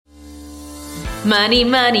Money,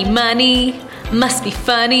 money, money must be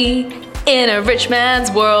funny in a rich man's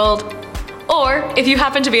world. Or, if you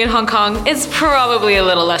happen to be in Hong Kong, it's probably a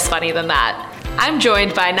little less funny than that. I'm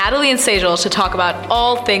joined by Natalie and Sejal to talk about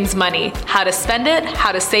all things money, how to spend it,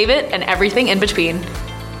 how to save it, and everything in between.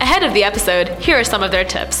 Ahead of the episode, here are some of their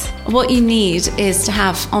tips. What you need is to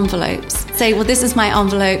have envelopes. Say, well, this is my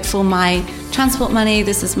envelope for my transport money,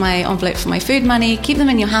 this is my envelope for my food money. Keep them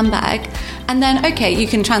in your handbag. And then, okay, you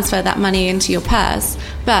can transfer that money into your purse,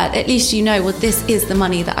 but at least you know, well, this is the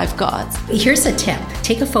money that I've got. Here's a tip.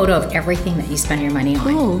 Take a photo of everything that you spend your money on.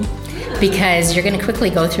 Cool. Because you're going to quickly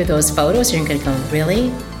go through those photos. You're going to go,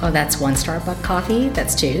 really? Oh, that's 1 Starbucks coffee.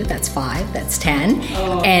 That's 2. That's 5. That's 10.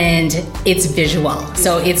 Oh. And it's visual.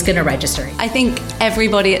 So it's going to register. I think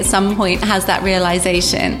everybody at some point has that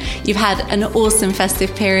realization. You've had an awesome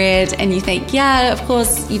festive period and you think, yeah, of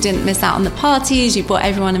course, you didn't miss out on the parties. You bought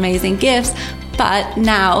everyone amazing gifts. But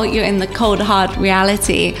now you're in the cold, hard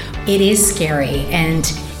reality. It is scary and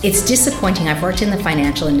it's disappointing. I've worked in the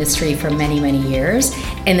financial industry for many, many years,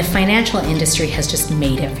 and the financial industry has just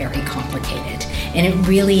made it very complicated, and it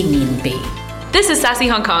really needn't be. This is Sassy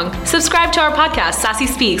Hong Kong. Subscribe to our podcast, Sassy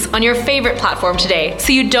Speaks, on your favorite platform today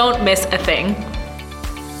so you don't miss a thing.